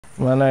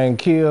My name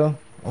Kill.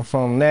 I'm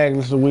from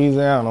Natch,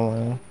 Louisiana,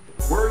 man.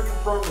 Where are you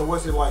from and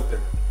what's it like there?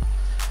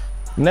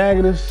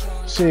 Natch,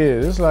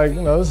 shit, it's like,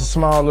 you know, it's a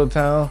small little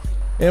town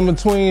in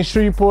between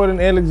Shreveport and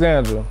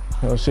Alexandria.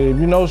 You know, shit, if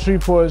you know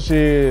Shreveport,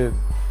 shit,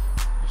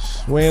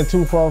 we ain't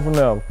too far from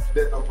there.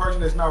 A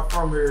person that's not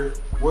from here,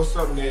 what's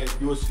something that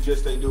you would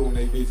suggest they do when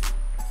they visit?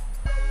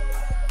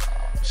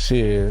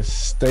 Shit,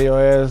 stay your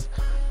ass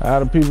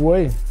out of people's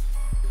way.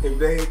 If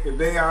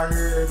they out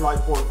here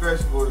like for a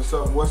festival or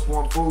something, what's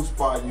one food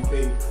spot you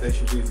think they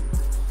should visit?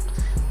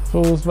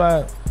 Food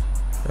spot?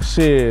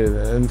 Shit,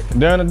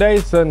 during the day,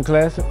 Southern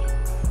Classic.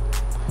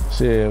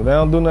 Shit, if they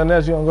don't do nothing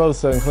else, you don't go to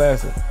Southern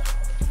Classic.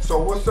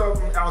 So what's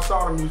something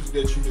outside of music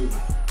that you do?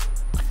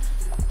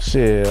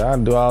 Shit, I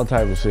do all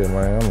type of shit,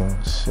 man.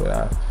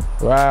 I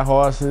ride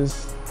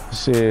horses,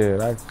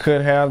 shit, I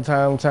cut hair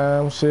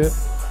time, shit.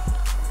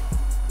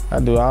 I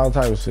do all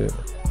type of shit.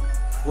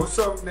 What's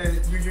something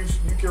that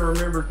you can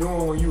remember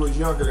doing when you was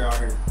younger out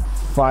here?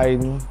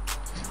 Fighting,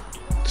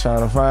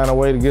 trying to find a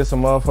way to get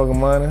some motherfucking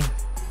money,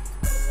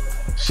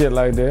 shit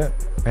like that.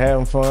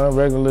 Having fun,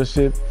 regular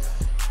shit.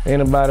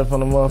 Anybody from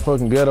the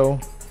motherfucking ghetto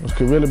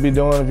could really be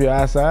doing if you're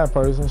an outside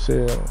person,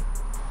 shit.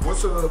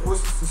 What's a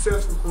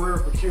successful career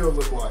for Kill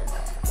look like?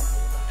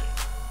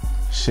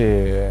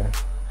 Shit,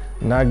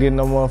 not getting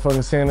no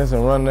motherfucking sentence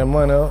and running that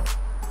money up.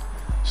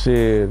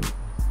 Shit,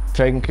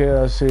 taking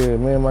care of shit,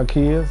 me and my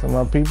kids and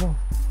my people.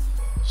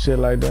 Shit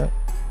like that.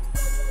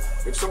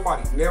 If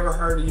somebody never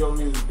heard of your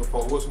music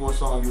before, what's one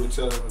song you would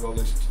tell them to go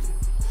listen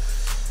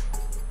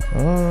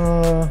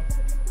to?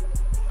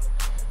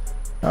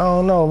 I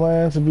don't know,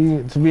 man. To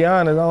be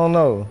honest, I don't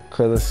know.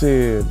 Cause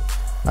shit,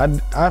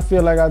 I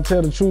feel like I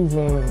tell the truth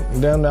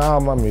in down to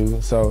all my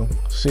music. So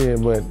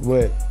shit, but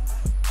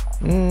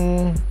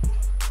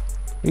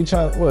you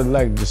trying what,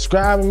 like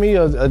describing me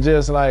or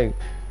just like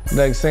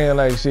saying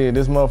like shit,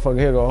 this motherfucker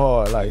here go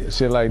hard, like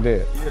shit like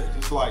that. Yeah,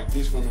 just like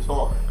this one is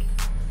hard.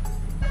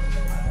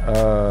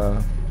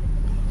 I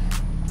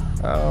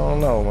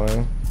don't know,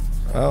 man.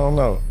 I don't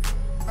know.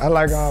 I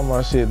like all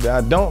my shit.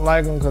 I don't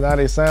like them because how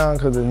they sound,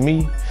 because it's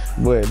me.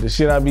 But the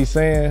shit I be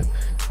saying,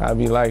 I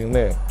be liking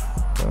that.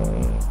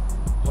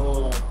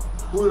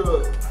 Who are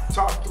the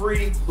top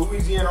 3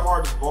 Louisiana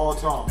artists of all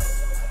time?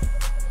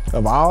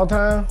 Of all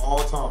time?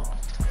 All time.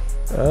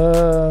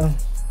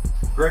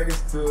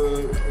 Greatest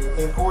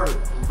in order.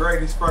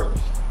 Greatest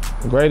first.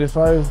 Greatest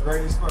first?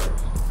 Greatest first.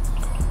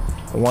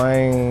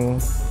 Wayne,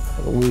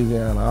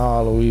 Louisiana,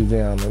 all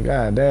Louisiana.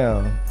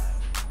 Goddamn.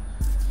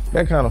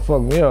 That kind of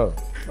fucked me up.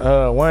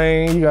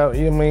 Wayne,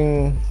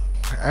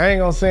 I ain't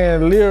gonna say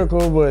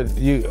lyrical, but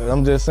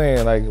I'm just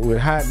saying, like, with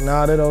Hot and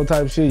all that old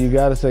type of shit, you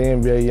gotta say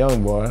NBA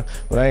Youngboy.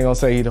 But I ain't gonna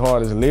say he the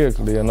hardest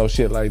lyrically or no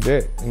shit like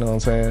that. You know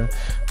what I'm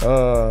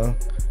saying?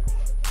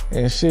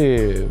 And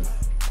shit,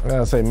 I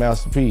gotta say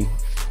Master P.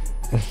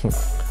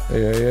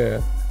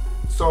 Yeah.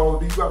 So,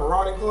 do you got a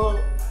riding club?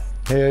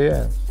 Hell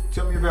yeah.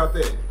 Tell me about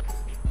that.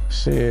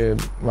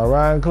 Shit, my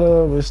riding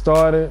club, it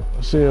started,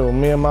 shit, with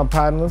me and my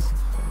partners.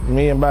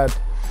 Me and about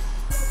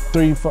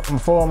 3, 4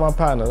 of my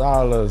partners,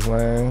 all of us,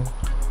 man.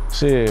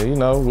 Shit, you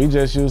know, we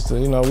just used to,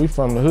 you know, we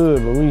from the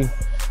hood, but we,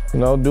 you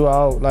know, do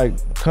all, like,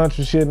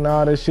 country shit and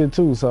all that shit,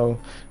 too. So,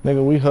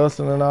 nigga, we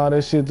hustling and all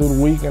that shit through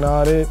the week and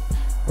all that.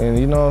 And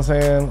you know what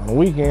I'm saying? On the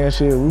weekend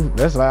shit,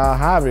 that's like our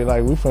hobby.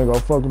 Like, we finna go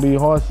fuck with these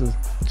horses,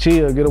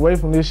 chill, get away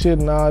from this shit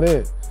and all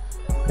that.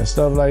 And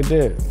stuff like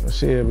that.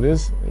 Shit, but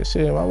this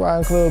shit, my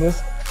riding club,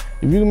 if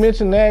you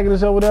mention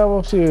Natch or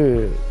whatever,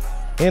 shit,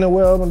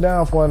 anywhere up and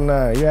down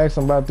 49. You ask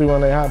them about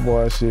 318 Hot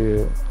Boys,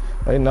 shit,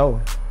 they know.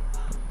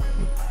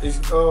 Is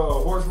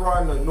horse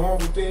riding a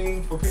normal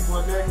thing for people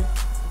in Natch?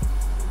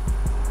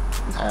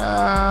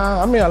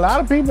 I mean, a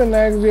lot of people in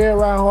Natch, yeah,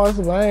 ride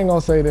horses, but I ain't gonna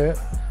say that.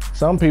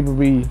 Some people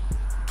be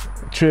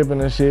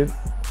tripping and shit,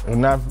 and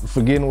not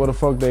forgetting what the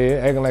fuck they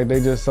is, acting like they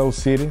just so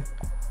city.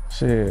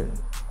 Shit.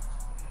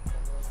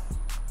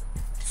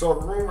 So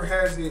the rumor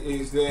has it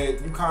is that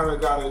you kind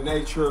of got a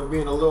nature of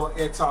being a little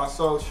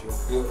antisocial.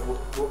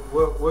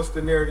 What's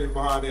the narrative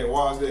behind that?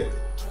 Why is that?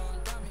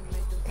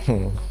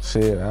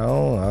 Shit, I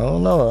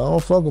don't know. I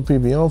don't fuck with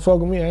people. You don't fuck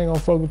with me, I ain't gonna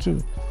fuck with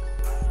you.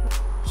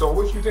 So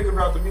what you think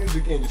about the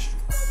music industry?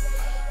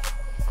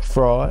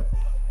 Fraud.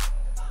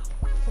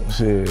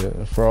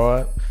 Shit,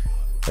 fraud.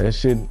 That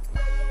shit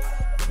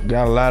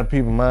got a lot of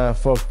people's mind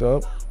fucked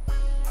up.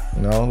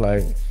 You know,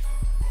 like,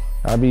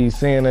 I be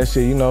seeing that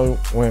shit, you know,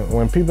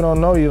 when people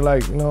don't know you,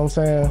 like, you know what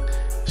I'm saying?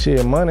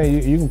 Shit, money,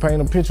 you can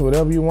paint a picture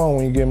whatever you want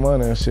when you get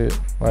money and shit.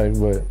 Like,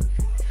 but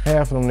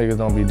half of them niggas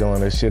don't be doing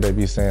that shit they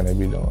be saying they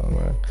be doing,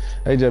 man.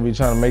 They just be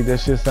trying to make that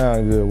shit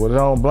sound good. Well, I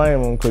don't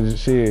blame them, cause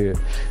shit,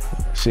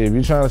 if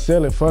you trying to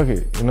sell it, fuck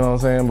it, you know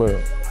what I'm saying? But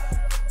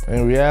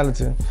in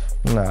reality,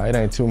 nah, it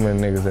ain't too many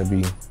niggas that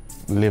be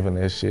living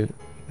that shit.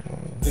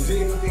 Is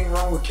there anything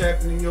wrong with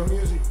capping in your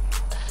music?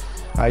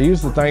 I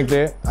used to think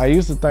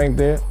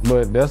that,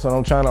 but that's what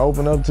I'm trying to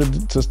open up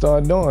to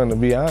start doing, to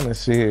be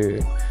honest,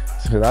 shit.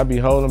 Cause I be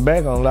holding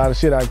back on a lot of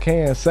shit I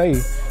can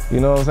say, you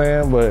know what I'm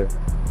saying? But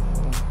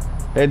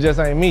it just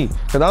ain't me.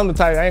 Cause I'm the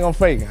type, I ain't gonna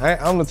fake it.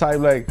 I'm the type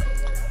like,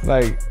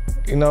 like,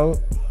 you know,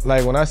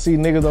 like when I see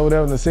niggas over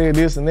there and say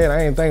this and that,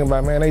 I ain't thinking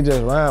about, man, they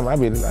just rhyme. I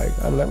be like,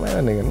 man,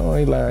 that nigga, no,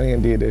 he like, he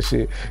ain't did that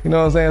shit. You know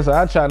what I'm saying? So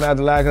I try not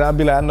to lie, cause I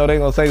be like, I know they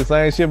gonna say the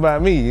same shit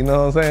about me, you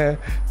know what I'm saying?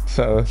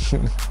 So,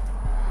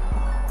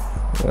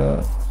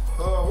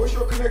 what's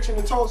your connection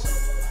to Tulsa?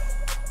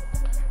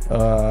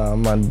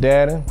 my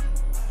daddy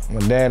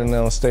and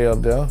them stay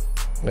up there,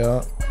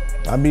 yeah.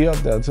 I be up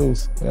there too,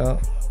 yeah.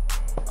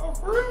 Oh,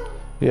 for real?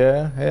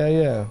 Yeah, hell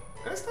yeah.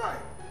 That's tight.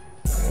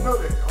 I didn't know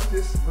that. I'm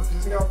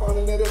just now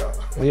finding that out.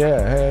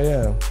 Yeah, hell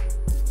yeah.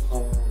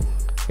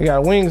 You got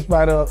a wing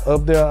spot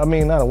up there. I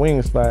mean, not a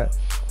wing spot.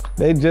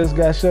 They just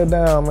got shut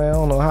down, man. I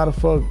don't know how the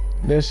fuck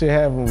that shit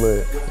happened,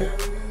 but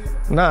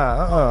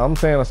nah, I'm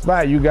saying a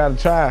spot you gotta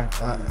try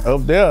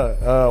up there.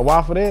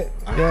 Waffle that.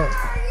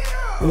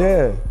 Yeah.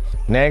 Yeah.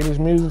 Natch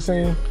music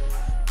scene.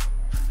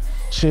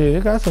 Shit,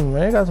 it got some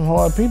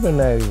hard people in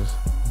Natch.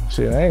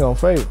 Shit, I ain't gonna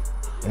fake.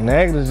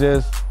 Natch is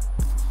just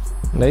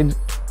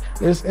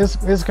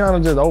it's kind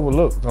of just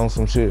overlooked on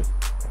some shit.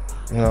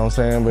 You know what I'm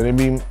saying? But it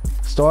be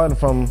starting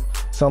from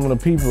some of the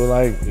people,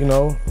 like, you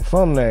know,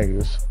 from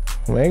Natch.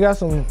 Man, they got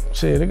some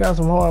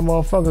hard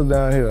motherfuckers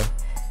down here.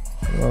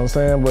 You know what I'm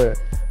saying? But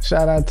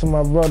shout out to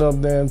my brother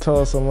up there in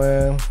Tulsa,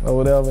 man, or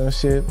whatever and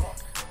shit.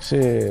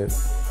 Shit.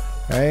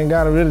 I ain't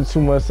gotta really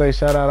too much say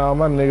shout out to all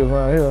my niggas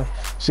around here.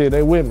 Shit,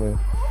 they with me.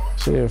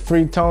 Shit,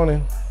 free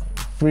Tony,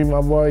 free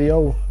my boy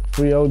Yo,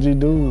 free OG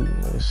Dude,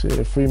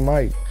 shit, free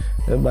Mike.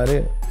 That's about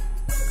it.